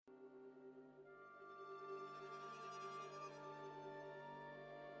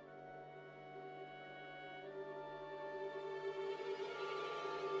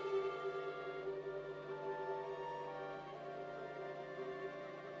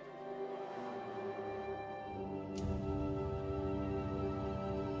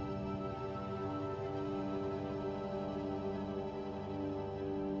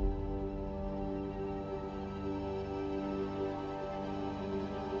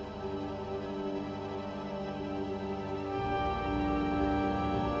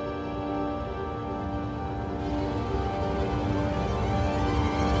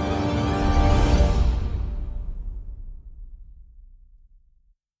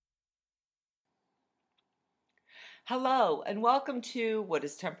Hello, and welcome to what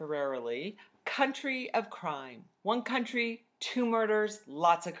is temporarily Country of Crime. One country, two murders,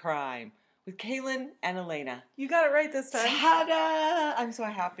 lots of crime. With Kalynne and Elena. You got it right this time. Ta-da! I'm so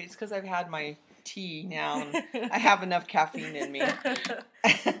happy. It's because I've had my tea now and I have enough caffeine in me.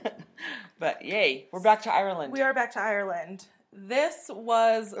 But yay, we're back to Ireland. We are back to Ireland. This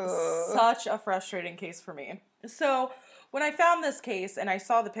was such a frustrating case for me. So, when I found this case and I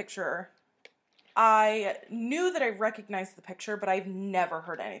saw the picture, I knew that I recognized the picture, but I've never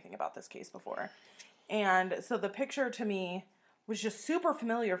heard anything about this case before. And so the picture to me was just super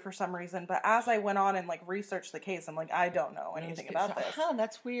familiar for some reason, but as I went on and researched the case, I'm like, I don't know anything about this. Huh,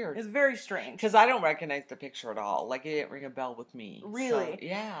 that's weird. It's very strange. Because I don't recognize the picture at all. It didn't ring a bell with me. Really? So,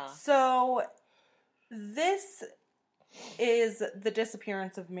 yeah. So, this is the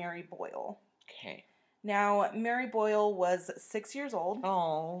disappearance of Mary Boyle. Okay. Now, Mary Boyle was 6 years old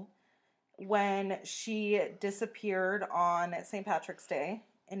when she disappeared on St. Patrick's Day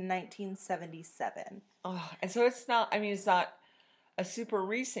in 1977. Oh, and so it's not a super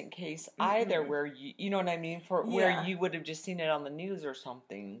recent case either where you know what I mean? Where you would have just seen it on the news or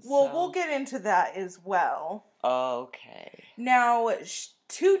something. Well, we'll get into that as well. Okay. Now,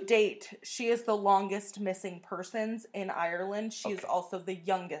 to date, she is the longest missing persons in Ireland. She is also the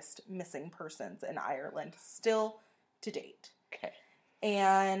youngest missing persons in Ireland, still to date. Okay.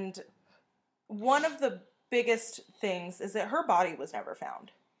 And one of the biggest things is that her body was never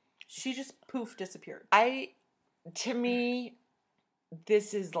found. She just poof disappeared. To me,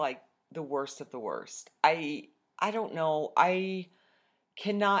 this is the worst of the worst. I don't know. I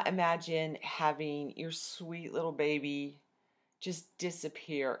cannot imagine having your sweet little baby just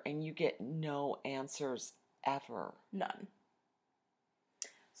disappear and you get no answers ever. None.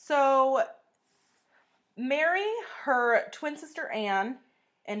 So, Mary, her twin sister Anne,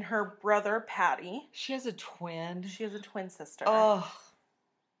 and her brother Patty. She has a twin. She has a twin sister. Oh.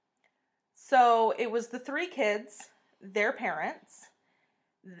 So, it was the three kids, their parents,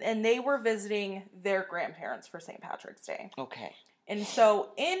 and they were visiting their grandparents for St. Patrick's Day. Okay. And so,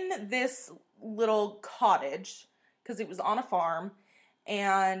 in this little cottage, because it was on a farm,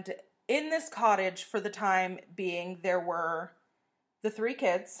 and in this cottage, for the time being, there were the three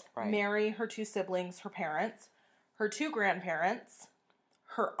kids, Mary, her two siblings, her parents, her two grandparents,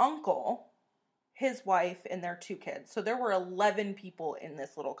 her uncle, his wife, and their two kids. So there were 11 people in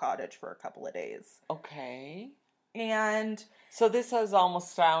this little cottage for a couple of days. Okay. And so this is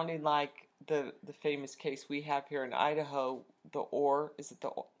almost sounding like the famous case we have here in Idaho, the Orr. Is it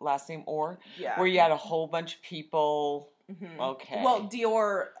the last name Orr? Yeah. Where you had a whole bunch of people. Mm-hmm. Okay. Well,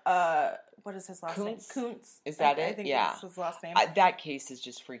 Dior, what is his last name? Kuntz. Is that it? I think that's his last name. That case is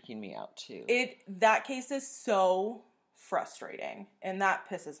just freaking me out too. That case is so frustrating, and that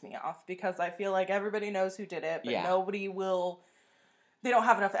pisses me off because I feel like everybody knows who did it, but nobody will. They don't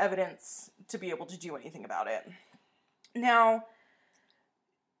have enough evidence to be able to do anything about it. Now,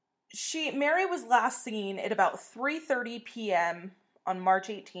 Mary was last seen at about 3:30 p.m. on March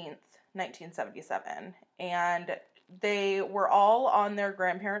 18th, 1977, and they were all on their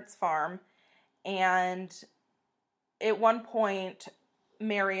grandparents' farm, and at one point,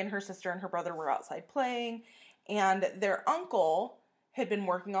 Mary and her sister and her brother were outside playing, and their uncle had been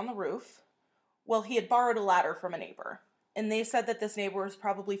working on the roof. Well, he had borrowed a ladder from a neighbor, and they said that this neighbor was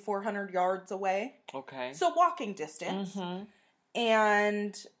probably 400 yards away. Okay. So walking distance. Mm-hmm.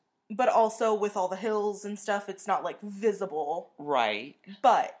 But also with all the hills and stuff, it's not visible. Right.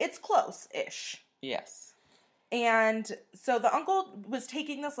 But it's close-ish. Yes. And so the uncle was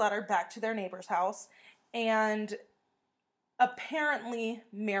taking this ladder back to their neighbor's house, and apparently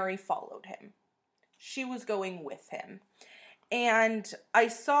Mary followed him. She was going with him. And I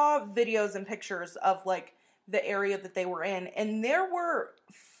saw videos and pictures of the area that they were in, and there were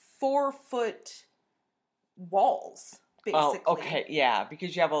 4-foot walls, basically. Oh, okay, yeah,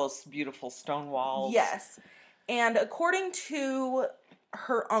 because you have all those beautiful stone walls. Yes. And according to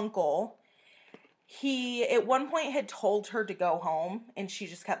her uncle, he at one point had told her to go home, and she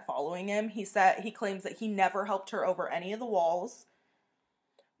just kept following him. He claims that he never helped her over any of the walls.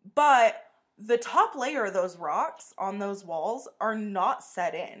 But the top layer of those rocks on those walls are not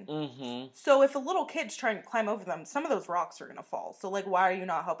set in. Mm-hmm. So if a little kid's trying to climb over them, some of those rocks are going to fall. So, why are you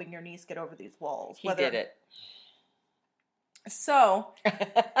not helping your niece get over these walls? He did it. So,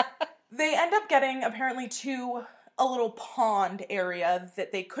 they end up getting, apparently, to a little pond area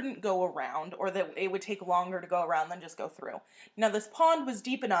that they couldn't go around, or that it would take longer to go around than just go through. Now, this pond was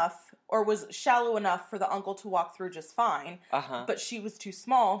deep enough, or was shallow enough for the uncle to walk through just fine, but she was too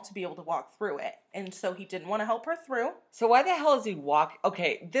small to be able to walk through it. And so he didn't want to help her through. So why the hell is he walking?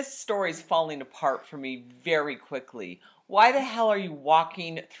 Okay, this story's falling apart for me very quickly. Why the hell are you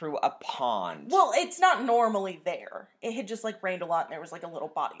walking through a pond? Well, it's not normally there. It had just like rained a lot and there was like a little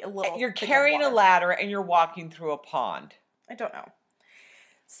body, a little. You're carrying a ladder and you're walking through a pond. I don't know.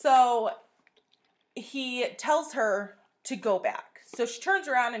 So he tells her to go back. So she turns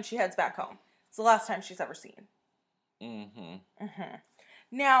around and she heads back home. It's the last time she's ever seen.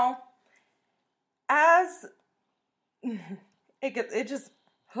 Now, as it just,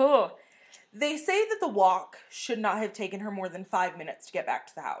 they say that the walk should not have taken her more than 5 minutes to get back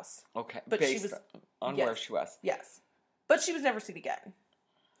to the house. Okay, but based on where she was. Yes, but she was never seen again.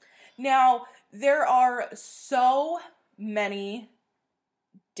 Now, there are so many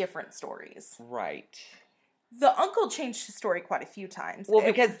different stories. Right. The uncle changed his story quite a few times. Well,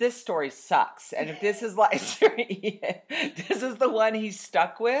 because this story sucks. And if this is like, this is the one he's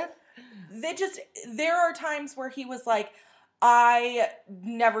stuck with. There are times where he was like, I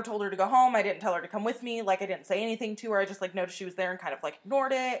never told her to go home. I didn't tell her to come with me. Like, I didn't say anything to her. I just like noticed she was there and kind of like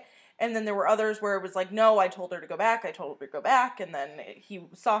ignored it. And then there were others where it was like, no, I told her to go back. I told her to go back. And then he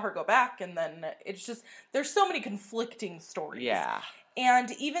saw her go back. And then it's just, there's so many conflicting stories. Yeah.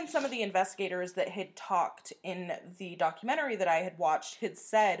 And even some of the investigators that had talked in the documentary that I had watched had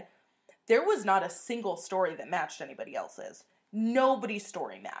said there was not a single story that matched anybody else's. Nobody's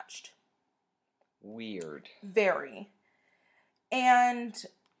story matched. Weird. Very. And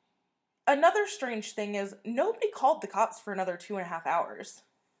another strange thing is nobody called the cops for another 2.5 hours.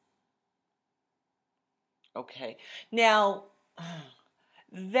 Okay. Now,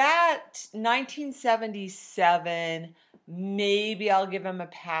 that 1977, maybe I'll give him a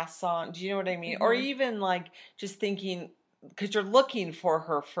pass on. Do you know what I mean? Or even like just thinking, because you're looking for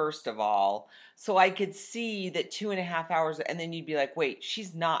her first of all. So I could see that 2.5 hours, and then you'd be like, wait,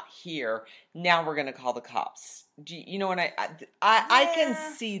 she's not here. Now we're going to call the cops. Do you know what I can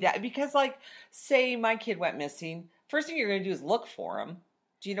see that, because like, say my kid went missing. First thing you're going to do is look for him.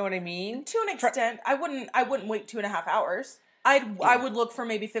 Do you know what I mean? To an extent, I wouldn't wait 2.5 hours. I would look for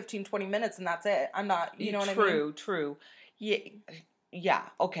maybe 15, 20 minutes and that's it. I'm not, you know what I mean? True. Yeah.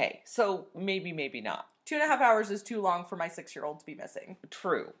 Okay. So maybe not. 2.5 hours is too long for my 6-year-old to be missing.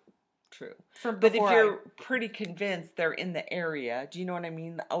 True. But if you're pretty convinced they're in the area, do you know what I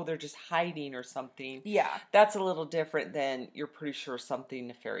mean? Oh, they're just hiding or something. Yeah. That's a little different than you're pretty sure something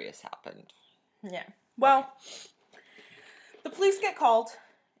nefarious happened. Yeah. Well, the police get called.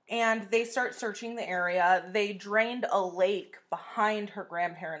 And they start searching the area. They drained a lake behind her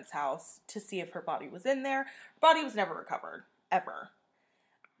grandparents' house to see if her body was in there. Her body was never recovered, ever.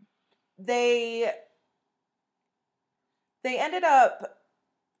 They ended up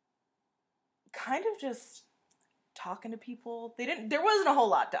kind of just talking to people. There wasn't a whole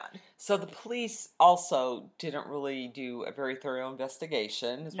lot done. So the police also didn't really do a very thorough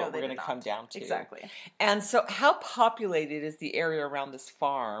investigation, is what we're going to come down to. Exactly. And so how populated is the area around this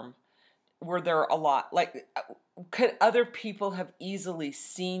farm? Were there a lot, like, could other people have easily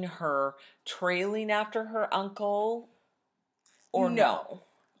seen her trailing after her uncle? Or no?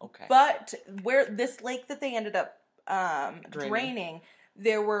 Okay. But where this lake that they ended up draining,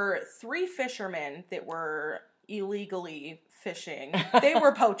 there were 3 fishermen that were illegally fishing. They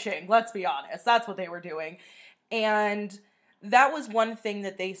were poaching, let's be honest. That's what they were doing. And that was one thing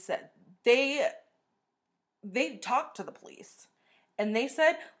that they said. They talked to the police. And they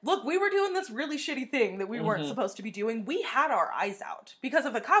said, look, we were doing this really shitty thing that we weren't supposed to be doing. We had our eyes out. Because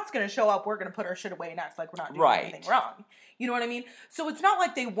if a cop's going to show up, we're going to put our shit away and act like we're not doing anything wrong. You know what I mean? So it's not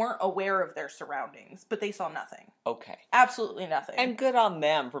like they weren't aware of their surroundings, but they saw nothing. Okay. Absolutely nothing. And good on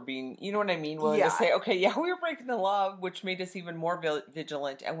them for being, you know what I mean? Willing to say, okay, yeah, we were breaking the law, which made us even more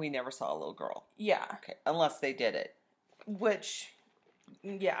vigilant, and we never saw a little girl. Yeah. Okay. Unless they did it. Which,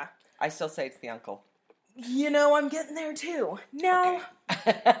 yeah. I still say it's the uncle. You know, I'm getting there too. Now,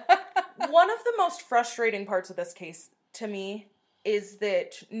 one of the most frustrating parts of this case to me is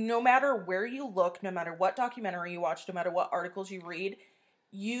that no matter where you look, no matter what documentary you watch, no matter what articles you read,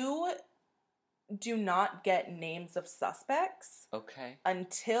 you do not get names of suspects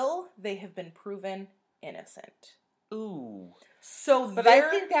until they have been proven innocent. Ooh. But I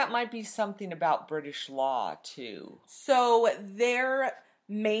think that might be something about British law too. So their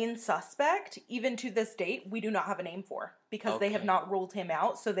main suspect, even to this date, we do not have a name for, because they have not ruled him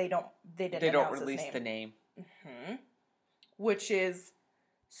out, so they don't release the name. Which is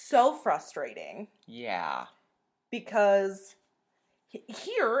so frustrating. Yeah. Because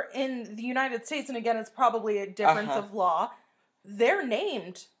here in the United States, and again, it's probably a difference of law, they're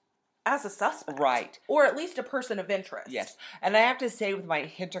named as a suspect. Right. Or at least a person of interest. Yes. And I have to say, with my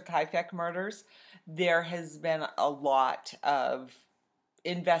Hinterkaifeck murders, there has been a lot of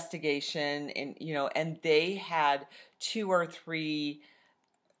investigation, and and they had 2 or 3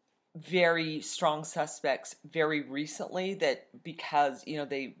 very strong suspects very recently, that because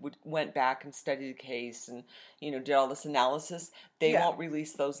they went back and studied the case and did all this analysis, they Yeah. won't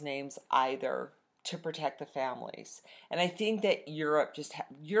release those names either to protect the families. And I think that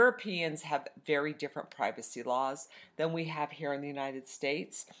Europeans have very different privacy laws than we have here in the United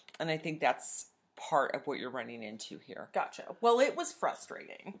States, and I think that's part of what you're running into here. Gotcha. Well, it was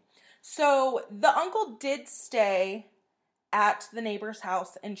frustrating. So the uncle did stay at the neighbor's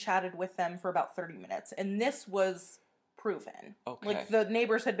house and chatted with them for about 30 minutes. And this was proven. Okay. Like, the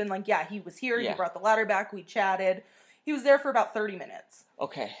neighbors had been like, yeah, he was here. Yeah. He brought the ladder back. We chatted. He was there for about 30 minutes.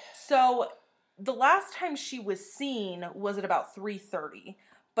 Okay. So the last time she was seen was at about 3:30.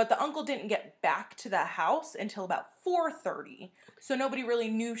 But the uncle didn't get back to the house until about 4:30. So nobody really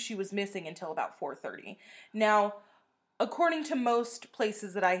knew she was missing until about 4:30. Now, according to most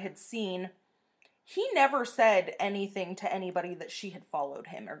places that I had seen, he never said anything to anybody that she had followed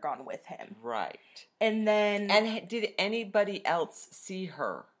him or gone with him. Right. And then... And did anybody else see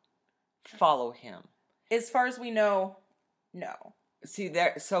her follow him? As far as we know, no. See,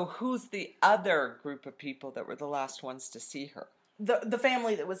 so who's the other group of people that were the last ones to see her? The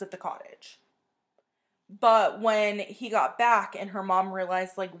family that was at the cottage. But when he got back and her mom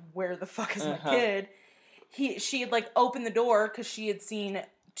realized, like, where the fuck is my kid? She had, like, opened the door because she had seen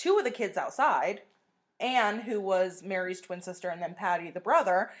 2 of the kids outside. Anne, who was Mary's twin sister, and then Patty, the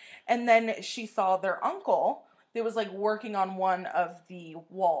brother. And then she saw their uncle that was, like, working on one of the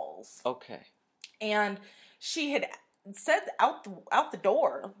walls. Okay. And she had said out the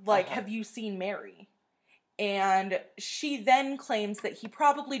door, like, have you seen Mary? And she then claims that he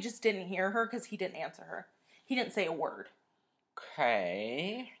probably just didn't hear her because he didn't answer her. He didn't say a word.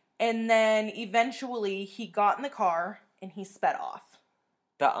 Okay. And then eventually he got in the car and he sped off.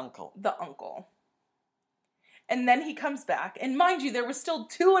 The uncle. The uncle. And then he comes back. And mind you, there was still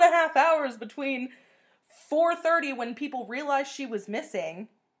 2.5 hours between 4:30 when people realized she was missing.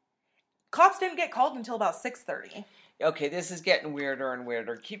 Cops didn't get called until about 6:30. Okay, this is getting weirder and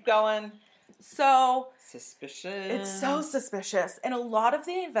weirder. Keep going. So... Suspicious. It's so suspicious. And a lot of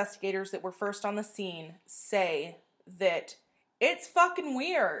the investigators that were first on the scene say that it's fucking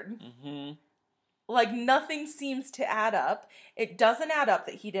weird. Mm-hmm. Like, nothing seems to add up. It doesn't add up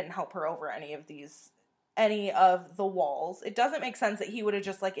that he didn't help her over any of the walls. It doesn't make sense that he would have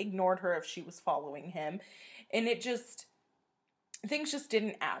just, like, ignored her if she was following him. And things just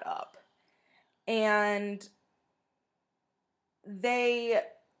didn't add up. And they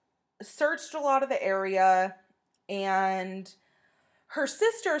searched a lot of the area, and her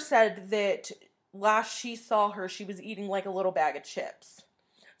sister said that last she saw her, she was eating, like, a little bag of chips.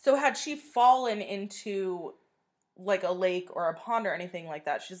 So had she fallen into, like, a lake or a pond or anything like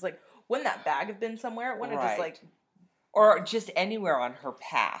that, she's like, wouldn't that bag have been somewhere? It wouldn't have just, like... Or just anywhere on her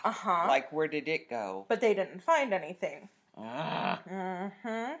path. Uh-huh. Like, where did it go? But they didn't find anything.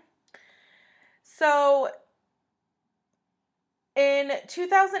 Mm-hmm. So, in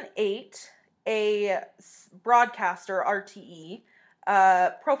 2008, a broadcaster, RTE,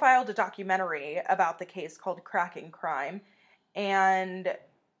 profiled a documentary about the case called Cracking Crime. And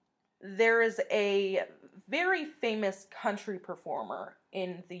there is a very famous country performer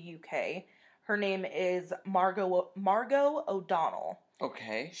in the UK. Her name is Margot O'Donnell.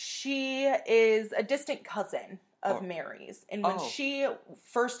 Okay. She is a distant cousin of Mary's. And when she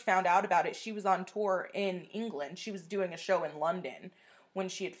first found out about it, she was on tour in England. She was doing a show in London when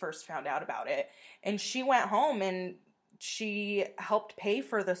she had first found out about it. And she went home and she helped pay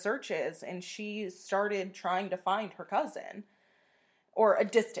for the searches, and she started trying to find her cousin. Or a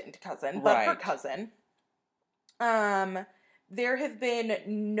distant cousin, but her cousin. There have been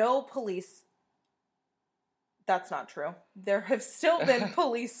no police... That's not true. There have still been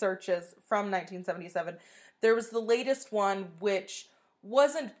police searches from 1977. There was the latest one, which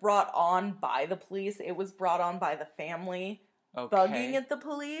wasn't brought on by the police. It was brought on by the family bugging at the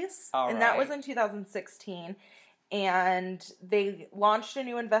police. And that was in 2016. And they launched a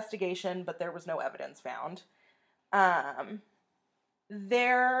new investigation, but there was no evidence found.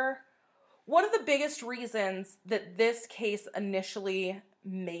 One of the biggest reasons that this case initially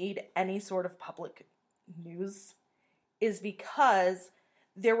made any sort of public news is because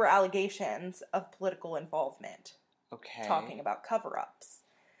there were allegations of political involvement. Okay. Talking about cover-ups.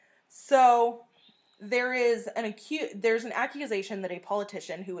 So there's an accusation that a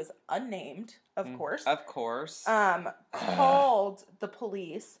politician who is unnamed, of course, called the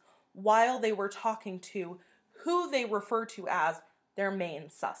police while they were talking to who they refer to as their main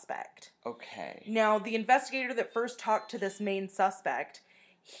suspect. Okay. Now, the investigator that first talked to this main suspect,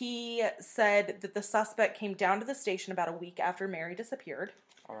 he said that the suspect came down to the station about a week after Mary disappeared.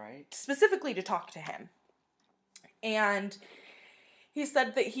 All right. Specifically to talk to him. And he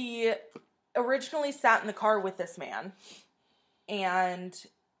said that he originally sat in the car with this man and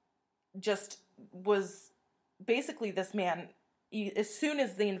just was basically this man, as soon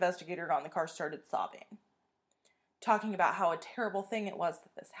as the investigator got in the car, started sobbing. Talking about how a terrible thing it was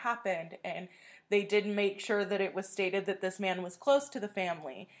that this happened, and they did make sure that it was stated that this man was close to the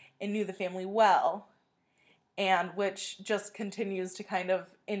family and knew the family well, and which just continues to kind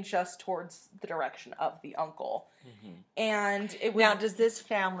of inch us towards the direction of the uncle. Mm-hmm. And it was... Now, does this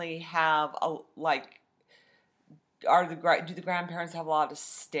family have do the grandparents have a lot of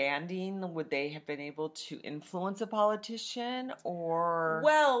standing? Would they have been able to influence a politician, or?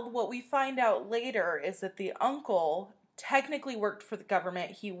 Well, what we find out later is that the uncle technically worked for the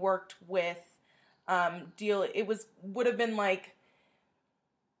government. He worked with would have been like,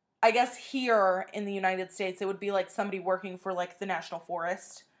 I guess here in the United States, it would be like somebody working for like the National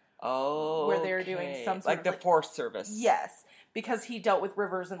Forest. Oh, where they're doing some sort like the Forest Service. Yes. Because he dealt with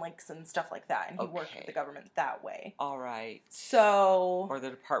rivers and lakes and stuff like that, and he worked with the government that way. All right. So... Or the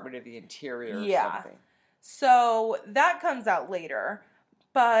Department of the Interior or something. So that comes out later.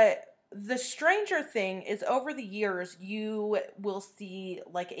 But the stranger thing is over the years, you will see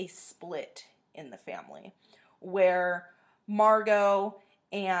like a split in the family. Where Margot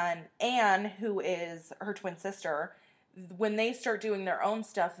and Anne, who is her twin sister, when they start doing their own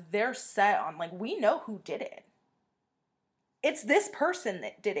stuff, they're set on, like, we know who did it. It's this person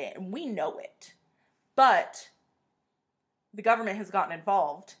that did it, and we know it. But the government has gotten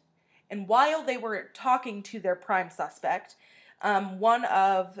involved. And while they were talking to their prime suspect, one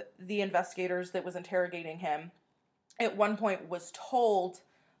of the investigators that was interrogating him at one point was told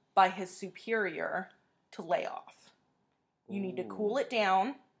by his superior to lay off. You need to cool it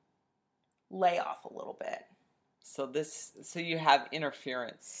down, lay off a little bit. So you have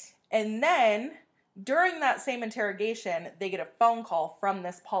interference. And then... during that same interrogation, they get a phone call from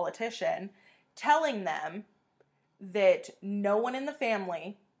this politician telling them that no one in the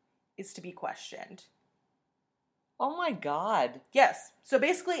family is to be questioned. Oh my God. Yes. So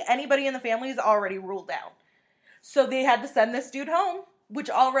basically anybody in the family is already ruled out. So they had to send this dude home, which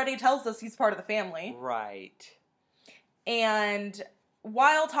already tells us he's part of the family. Right. And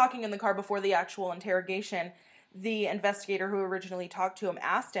while talking in the car before the actual interrogation, the investigator who originally talked to him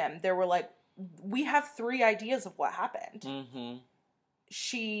asked him, they were like, we have 3 ideas of what happened. Mm-hmm.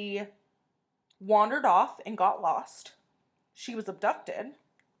 She wandered off and got lost. She was abducted,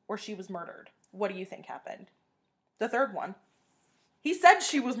 or she was murdered. What do you think happened? The third one. He said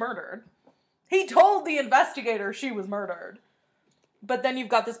she was murdered. He told the investigator she was murdered. But then you've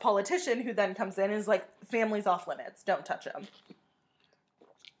got this politician who then comes in and is like, family's off limits. Don't touch him.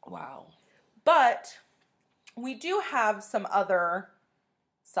 Wow. But we do have some other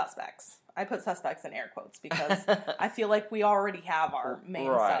suspects. I put suspects in air quotes because I feel like we already have our main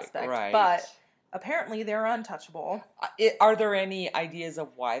suspect. Right. But apparently they're untouchable. Are there any ideas of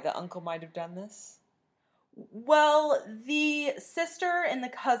why the uncle might have done this? Well, the sister and the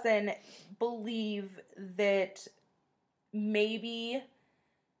cousin believe that maybe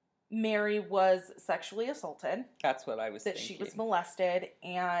Mary was sexually assaulted. That's what I was thinking. That she was molested,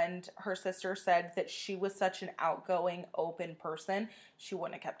 and her sister said that she was such an outgoing, open person, she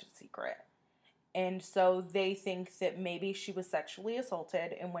wouldn't have kept it secret. And so they think that maybe she was sexually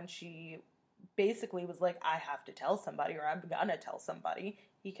assaulted, and when she basically was like, I have to tell somebody, or I'm gonna tell somebody,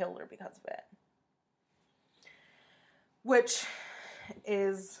 he killed her because of it. Which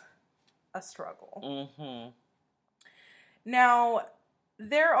is a struggle. Mm-hmm. Now,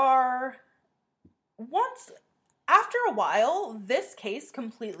 after a while, this case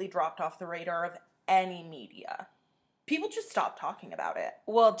completely dropped off the radar of any media. People just stopped talking about it.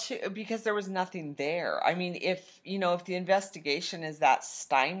 Well, because there was nothing there. I mean, if the investigation is that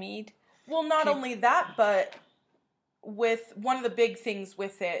stymied. Well, not only that, but with one of the big things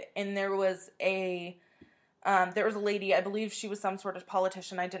with it, and there was a lady, I believe she was some sort of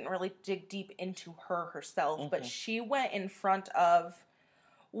politician. I didn't really dig deep into her herself, mm-hmm. but she went in front of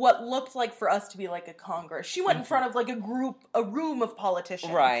what looked like for us to be like a Congress. She went in front of like a room of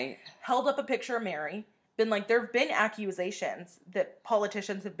politicians. Right. Held up a picture of Mary. Been like, there have been accusations that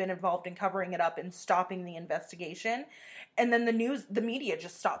politicians have been involved in covering it up and stopping the investigation. And then the media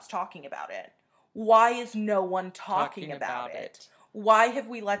just stops talking about it. Why is no one talking about it? Why have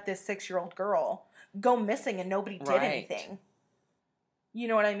we let this 6-year-old girl go missing and nobody did anything? You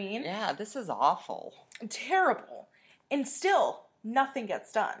know what I mean? Yeah, this is awful. Terrible. And still, Nothing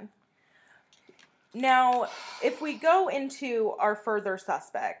gets done. Now, if we go into our further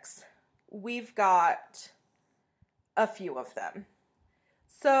suspects, we've got a few of them.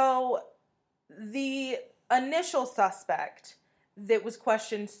 So, the initial suspect that was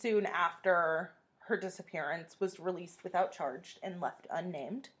questioned soon after her disappearance was released without charge and left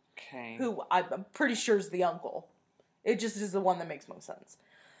unnamed. Okay. Who I'm pretty sure is the uncle. It just is the one that makes most sense.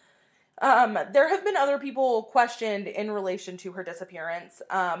 There have been other people questioned in relation to her disappearance.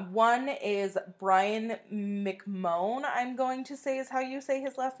 One is Brian McMone, I'm going to say is how you say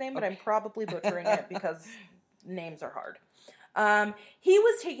his last name, but I'm probably butchering it because names are hard. He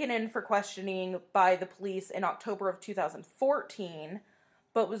was taken in for questioning by the police in October of 2014,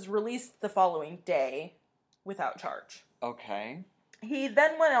 but was released the following day without charge. Okay. He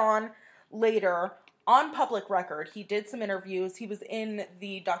then went on later on public record. He did some interviews. He was in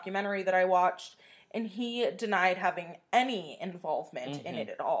the documentary that I watched, and he denied having any involvement in it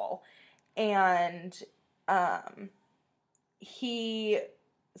at all. And he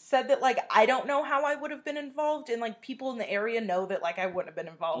said that, like, I don't know how I would have been involved, and, like, people in the area know that, like, I wouldn't have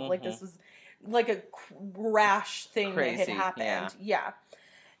been involved. Like, this was, like, a rash thing that had happened. Yeah.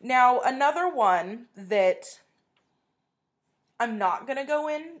 Now, another one that I'm not going to go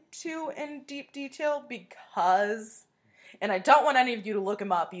into in deep detail because, and I don't want any of you to look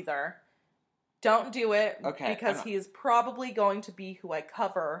him up either. Don't do it. Okay. Because he is probably going to be who I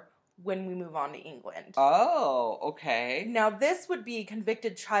cover when we move on to England. Oh, okay. Now, this would be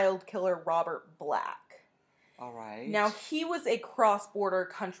convicted child killer Robert Black. All right. Now, he was a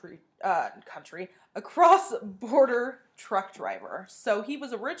cross-border a cross-border truck driver. So he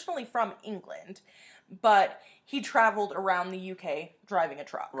was originally from England, but he traveled around the UK driving a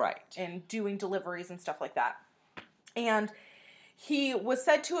truck. Right. And doing deliveries and stuff like that. And he was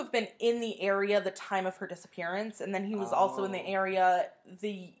said to have been in the area the time of her disappearance, and then he was also in the area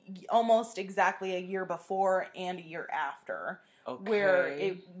almost exactly a year before and a year after. Okay. Where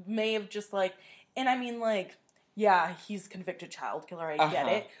it may have just like, and I mean like, yeah, he's convicted child killer, I get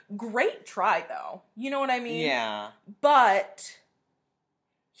it. Great try though. You know what I mean? Yeah. But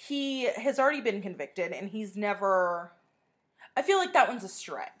he has already been convicted, and he's never... I feel like that one's a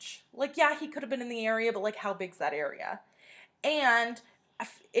stretch. Like, yeah, he could have been in the area, but, like, how big's that area? And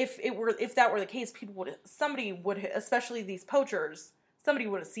if that were the case, somebody would, especially these poachers, somebody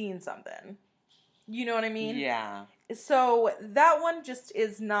would have seen something. You know what I mean? Yeah. So, that one just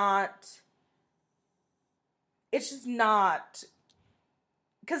is not... It's just not...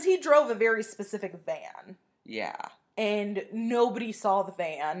 Because he drove a very specific van. Yeah. And nobody saw the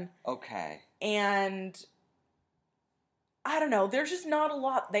van. Okay. And I don't know, there's just not a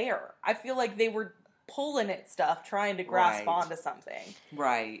lot there. I feel like they were pulling at stuff, trying to grasp onto something.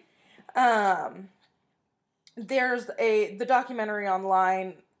 Right. There's the documentary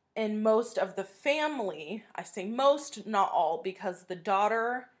online, and most of the family, I say most, not all, because the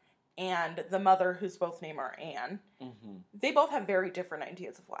daughter and the mother, whose both name are Anne, they both have very different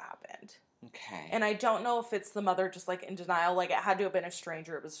ideas of what happened. Okay. And I don't know if it's the mother just, like, in denial. Like, it had to have been a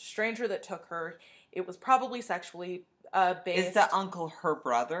stranger. It was a stranger that took her. It was probably sexually based. Is the uncle her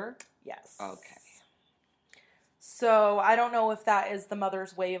brother? Yes. Okay. So, I don't know if that is the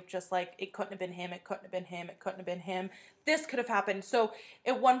mother's way of just, like, it couldn't have been him, it couldn't have been him, it couldn't have been him. This could have happened. So,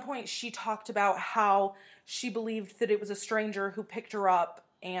 at one point, she talked about how she believed that it was a stranger who picked her up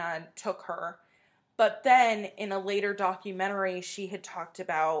and took her. But then, in a later documentary, she had talked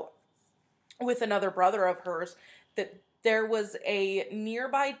about, with another brother of hers, that there was a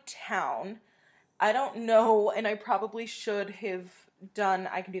nearby town. I don't know, and I probably should have done,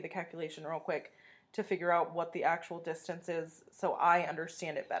 I can do the calculation real quick to figure out what the actual distance is so I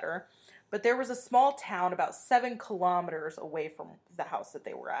understand it better. But there was a small town about 7 kilometers away from the house that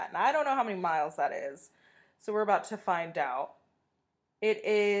they were at. And I don't know how many miles that is. So we're about to find out. It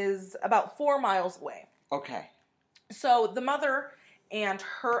is about 4 miles away. Okay. So the mother and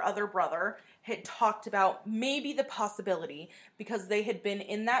her other brother had talked about maybe the possibility, because they had been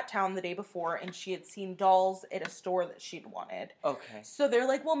in that town the day before and she had seen dolls at a store that she'd wanted. Okay. So they're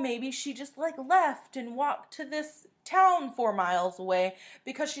like, well, maybe she just, like, left and walked to this town 4 miles away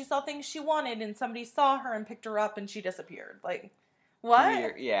because she saw things she wanted and somebody saw her and picked her up and she disappeared. Like, what?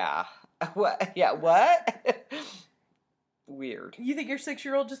 Weird. Yeah. What? Yeah, what? Weird. You think your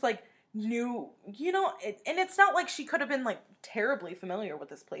 6-year-old just, like, knew, you know, and it's not like she could have been, like, terribly familiar with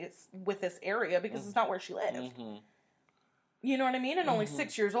this place, with this area, because it's not where she lived. You know what I mean? And only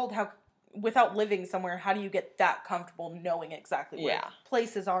 6 years old, how, without living somewhere, how do you get that comfortable knowing exactly where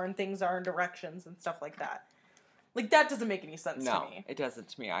places are and things are and directions and stuff like that? Like, that doesn't make any sense to me. No, it doesn't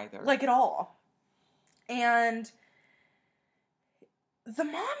to me either. Like, at all. And The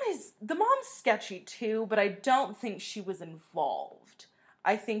mom's sketchy too, but I don't think she was involved.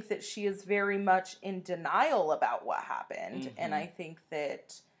 I think that she is very much in denial about what happened, and I think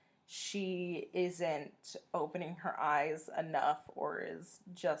that she isn't opening her eyes enough, or is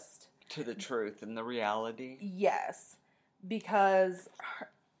just to the truth and the reality. Yes, because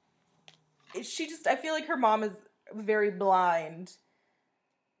I feel like her mom is very blind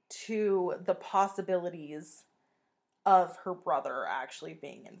to the possibilities of her brother actually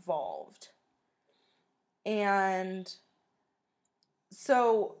being involved. And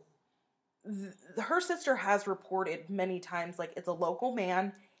so her sister has reported many times, like, it's a local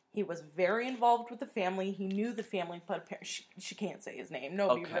man. He was very involved with the family. He knew the family, but she can't say his name.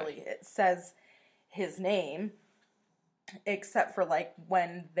 Nobody really says his name, except for, like,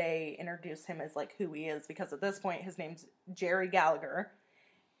 when they introduce him as, like, who he is, because at this point his name's Jerry Gallagher,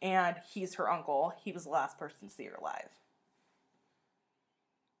 and he's her uncle. He was the last person to see her alive.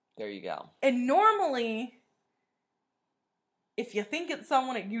 There you go. And normally, if you think it's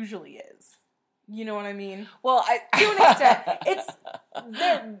someone, it usually is. You know what I mean? Well, to an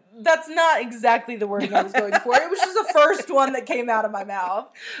extent, that's not exactly the wording I was going for. It was just the first one that came out of my mouth.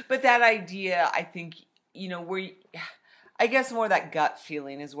 But that idea, I think, I guess more that gut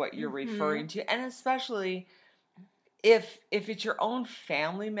feeling is what you're referring to, and especially if it's your own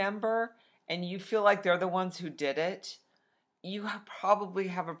family member and you feel like they're the ones who did it, you probably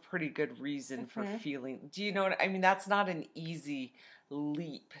have a pretty good reason for feeling. Do you know what I mean? That's not an easy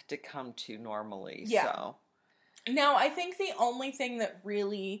leap to come to normally. Yeah. So. Now, I think the only thing that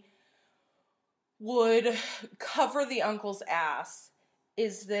really would cover the uncle's ass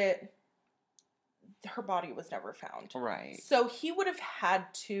is that her body was never found. Right. So he would have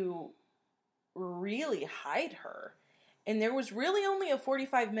had to really hide her. And there was really only a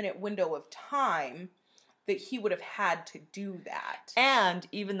 45-minute window of time that he would have had to do that. And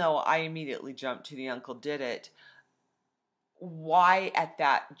even though I immediately jumped to the uncle did it, why at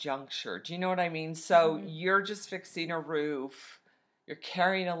that juncture? Do you know what I mean? So you're just fixing a roof, you're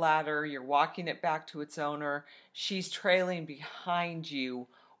carrying a ladder, you're walking it back to its owner, she's trailing behind you.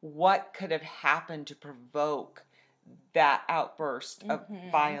 What could have happened to provoke that outburst of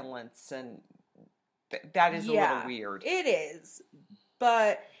violence? And that is a little weird. It is.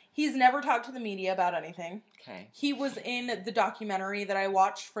 But he's never talked to the media about anything. Okay. He was in the documentary that I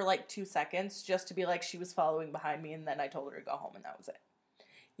watched for like 2 seconds just to be like, she was following behind me, and then I told her to go home, and that was it.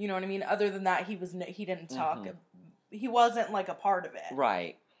 You know what I mean? Other than that, he didn't talk. He wasn't like a part of it.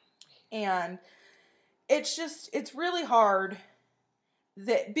 Right. And it's really hard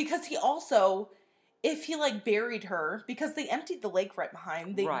because he also, if he like buried her, because they emptied the lake right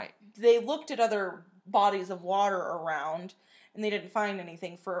behind. They looked at other bodies of water around, and they didn't find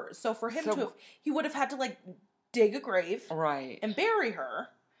anything for him he would have had to like dig a grave, right, and bury her,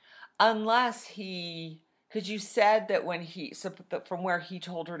 unless because you said that from where he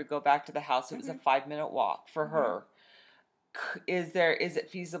told her to go back to the house, it was a 5-minute walk for her. Is it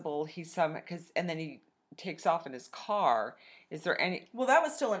feasible? And then he takes off in his car. Is there any? Well, that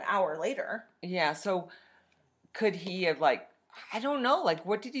was still an hour later. Yeah, so could he have I don't know.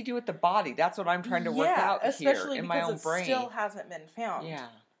 What did he do with the body? That's what I'm trying to work out here in my own brain. Still hasn't been found. Yeah.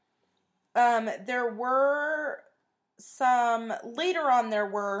 There were later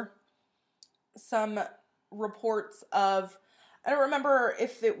on some reports of, I don't remember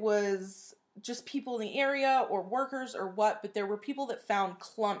if it was just people in the area or workers or what, but there were people that found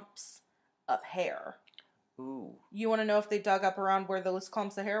clumps of hair. Ooh. You want to know if they dug up around where those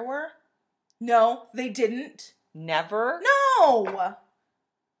clumps of hair were? No, they didn't. Never? No!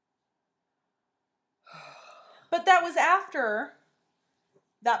 But that was after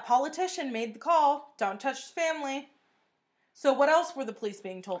that politician made the call, don't touch his family. So what else were the police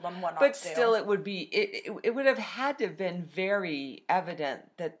being told on what not to do? But still, it would be, it would have had to have been very evident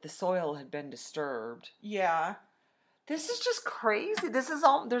that the soil had been disturbed. Yeah. This is just crazy.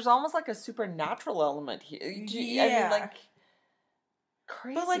 There's almost like a supernatural element here. Yeah. I mean,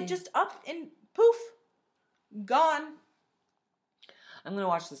 crazy. But just up and poof. Gone. I'm going to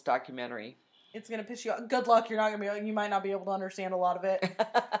watch this documentary. It's going to piss you off. Good luck. You might not be able to understand a lot of it.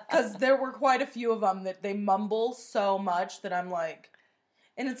 Because there were quite a few of them that they mumble so much that I'm like,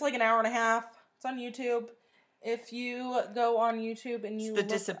 and it's like an hour and a half. It's on YouTube. If you go on YouTube and you it's the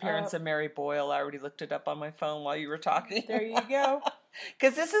disappearance of Mary Boyle. I already looked it up on my phone while you were talking. There you go.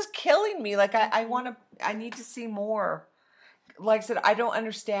 Because this is killing me. I need to see more. Like I said, I don't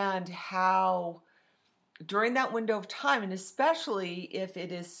understand how during that window of time, and especially if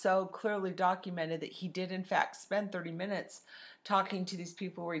it is so clearly documented that he did in fact spend 30 minutes talking to these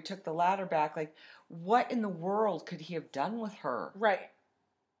people where he took the ladder back, what in the world could he have done with her? Right.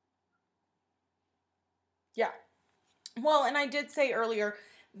 Yeah. Well, and I did say earlier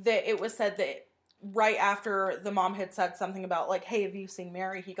that it was said that right after the mom had said something about, like, hey, have you seen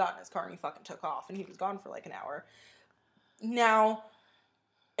Mary? He got in his car and he fucking took off, and he was gone for like an hour. Now,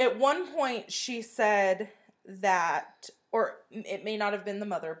 at one point she said that, or it may not have been the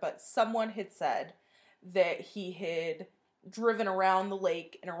mother, but someone had said that he had driven around the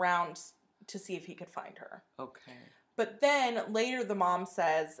lake and around to see if he could find her. Okay. But then later the mom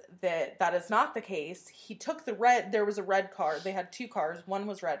says that that is not the case. He took there was a red car. They had two cars. One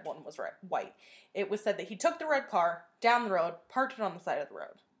was red, one was white. It was said that he took the red car down the road, parked it on the side of the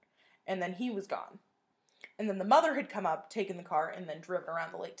road, and then he was gone. And then the mother had come up, taken the car, and then driven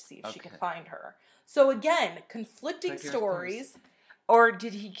around the lake to see if she could find her. So again, conflicting stories. Or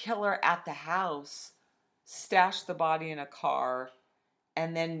did he kill her at the house, stash the body in a car,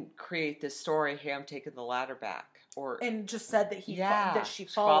 and then create this story, hey, I'm taking the ladder back? And just said that that she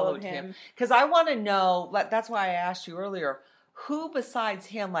followed him. Because I want to know, that's why I asked you earlier, who besides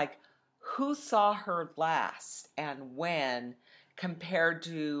him, like, who saw her last and when compared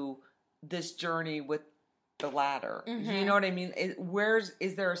to this journey with the ladder? Mm-hmm. You know what I mean?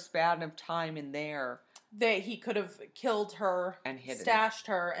 Is there a span of time in there that he could have killed her and stashed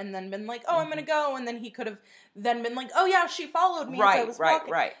her and then been like, oh, I'm gonna go, and then he could have then been like, oh yeah, she followed me as I was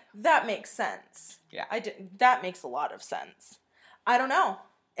walking. Right. That makes sense. Yeah. That makes a lot of sense. I don't know.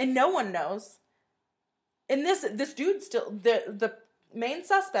 And no one knows. And this dude still, the main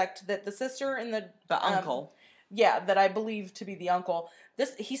suspect, that the sister and the uncle. Yeah, that I believe to be the uncle,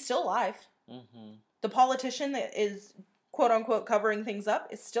 he's still alive. Mm-hmm. The politician that is quote unquote covering things up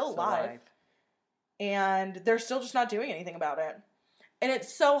is still alive. And they're still just not doing anything about it. And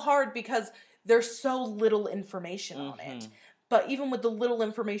it's so hard because there's so little information on it. But even with the little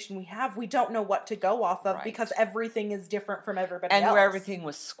information we have, we don't know what to go off of because everything is different from everybody else. And where everything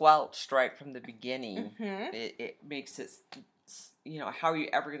was squelched right from the beginning, it makes it, how are you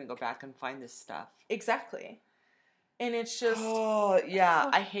ever going to go back and find this stuff? Exactly. And it's just... Oh, yeah,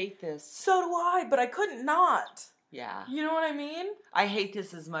 I hate this. So do I, but I couldn't not. Yeah. You know what I mean? I hate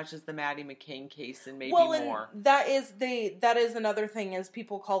this as much as the Maddie McCain case and maybe more. And that is another thing, is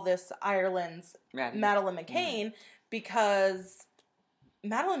people call this Ireland's Madeleine McCain because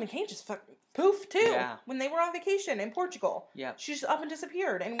Madeleine McCain just fucking poof too when they were on vacation in Portugal. Yeah. She just up and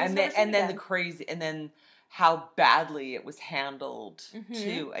disappeared and then how badly it was handled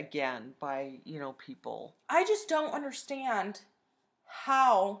too, again, by, people. I just don't understand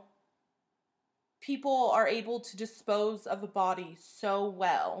how people are able to dispose of a body so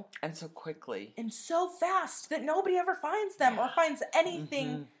well. And so quickly. And so fast that nobody ever finds them or finds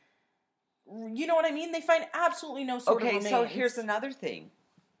anything. You know what I mean? They find absolutely no sort of remains. Okay, so here's another thing.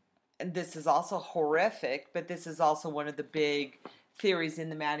 And this is also horrific, but this is also one of the big theories in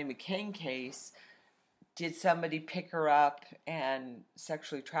the Maddie McCain case. Did somebody pick her up and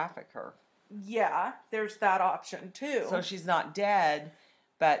sexually traffic her? Yeah, there's that option too. So she's not dead,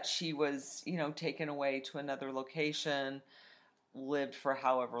 but she was, taken away to another location, lived for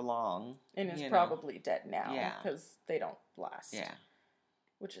however long. And is probably dead now because they don't last. Yeah.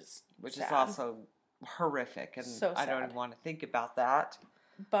 Which is also horrific. And so I don't even want to think about that.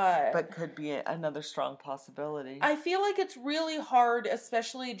 But could be another strong possibility. I feel like it's really hard,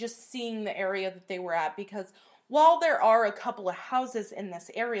 especially just seeing the area that they were at, because while there are a couple of houses in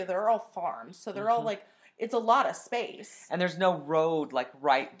this area, they're all farms. So they're all like, it's a lot of space. And there's no road like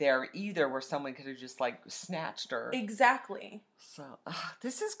right there either where someone could have just like snatched her. Exactly. So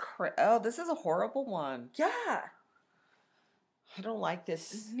this is this is a horrible one. Yeah. I don't like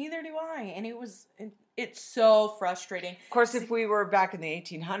this. Neither do I. And it's so frustrating. Of course, if we were back in the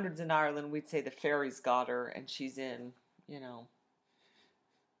 1800s in Ireland, we'd say the fairies got her and she's in,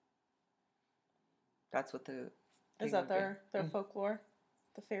 That's what the... Is that their folklore?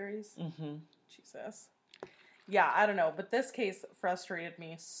 The fairies? Mm-hmm. Jesus. Yeah, I don't know. But this case frustrated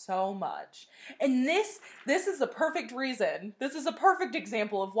me so much. And this is a perfect reason. This is a perfect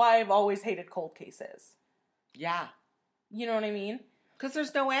example of why I've always hated cold cases. Yeah. You know what I mean? Because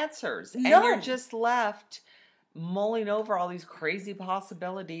there's no answers. None. And you're just left mulling over all these crazy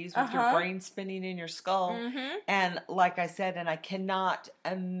possibilities with your brain spinning in your skull. Mm-hmm. And like I said, and I cannot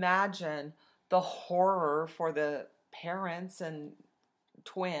imagine the horror for the parents and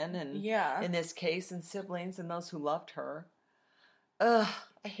twin and in this case and siblings and those who loved her. Ugh,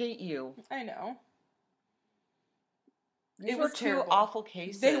 I hate you. I know. It was two awful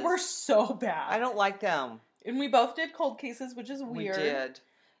cases. They were so bad. I don't like them. And we both did cold cases, which is weird. We did.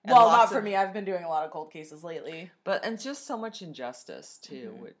 And well, not for me. I've been doing a lot of cold cases lately. And just so much injustice,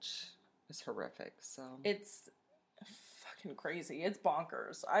 too, which is horrific. So it's fucking crazy. It's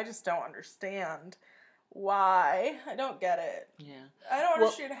bonkers. I just don't understand Why? I don't get it. Yeah. I don't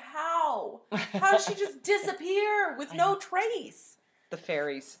understand how. How did she just disappear with no trace? The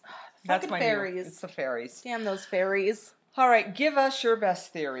fairies. That's my fairies. It's the fairies. Damn those fairies. All right, give us your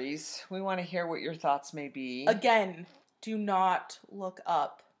best theories. We want to hear what your thoughts may be. Again, do not look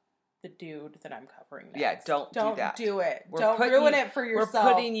up the dude that I'm covering next. Yeah, don't do that. Don't do it. Don't ruin it for yourself.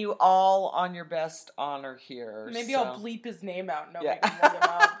 We're putting you all on your best honor here. Maybe I'll bleep his name out and nobody can look him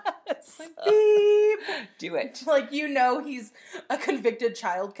up. Like, beep. Do it. Like, you know he's a convicted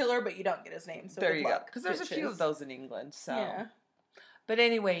child killer, but you don't get his name. So there you go. Because there's a few of those in England. So. Yeah. But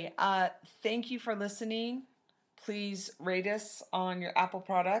anyway, thank you for listening. Please rate us on your Apple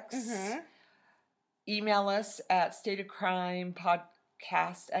products. Mm-hmm. Email us at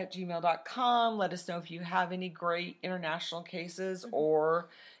stateofcrimepodcast@gmail.com. Let us know if you have any great international cases or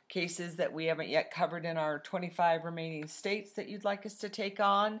cases that we haven't yet covered in our 25 remaining states that you'd like us to take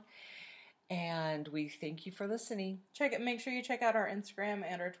on. And we thank you for listening. Make sure you check out our Instagram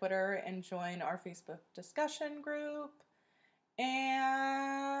and our Twitter and join our Facebook discussion group.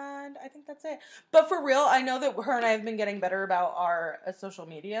 And I think that's it. But for real, I know that her and I have been getting better about our social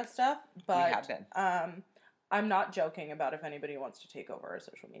media stuff. But we have been. I'm not joking about if anybody wants to take over our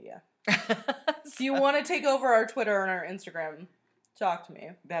social media. If you want to take over our Twitter and our Instagram, talk to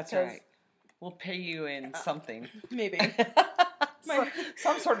me. That's right. We'll pay you in something. Maybe.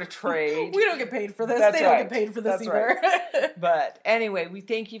 Some sort of trade. We don't get paid for this. That's they don't get paid for this either. Right. But anyway, we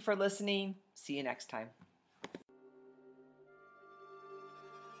thank you for listening. See you next time.